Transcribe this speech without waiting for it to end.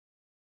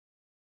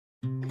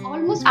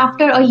almost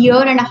after a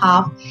year and a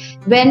half,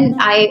 when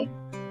I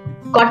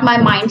got my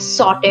mind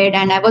sorted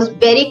and I was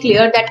very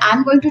clear that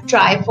I'm going to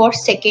try for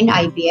second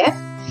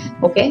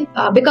IVF, okay,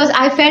 because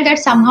I felt that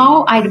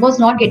somehow I was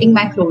not getting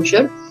my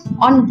closure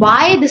on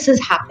why this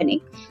is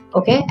happening,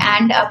 okay,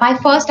 and my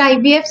first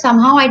IVF,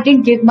 somehow I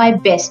didn't give my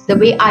best the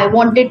way I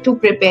wanted to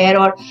prepare,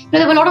 or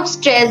there were a lot of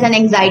stress and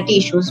anxiety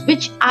issues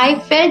which I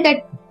felt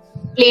that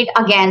played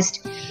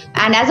against.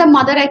 And as a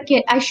mother,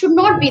 I should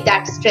not be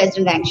that stressed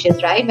and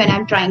anxious, right, when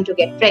I'm trying to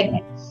get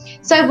pregnant.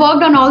 So I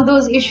worked on all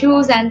those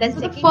issues, and then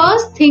the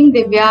first thing,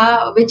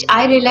 Divya, which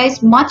I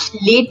realized much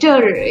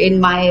later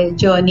in my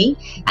journey,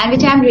 and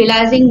which I'm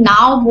realizing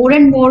now more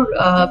and more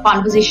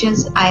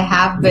conversations I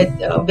have with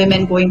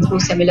women going through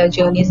similar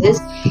journeys, is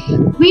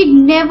we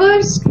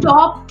never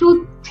stop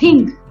to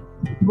think,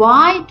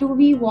 why do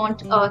we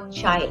want a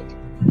child?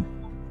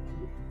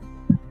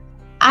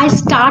 I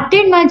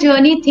started my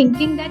journey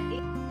thinking that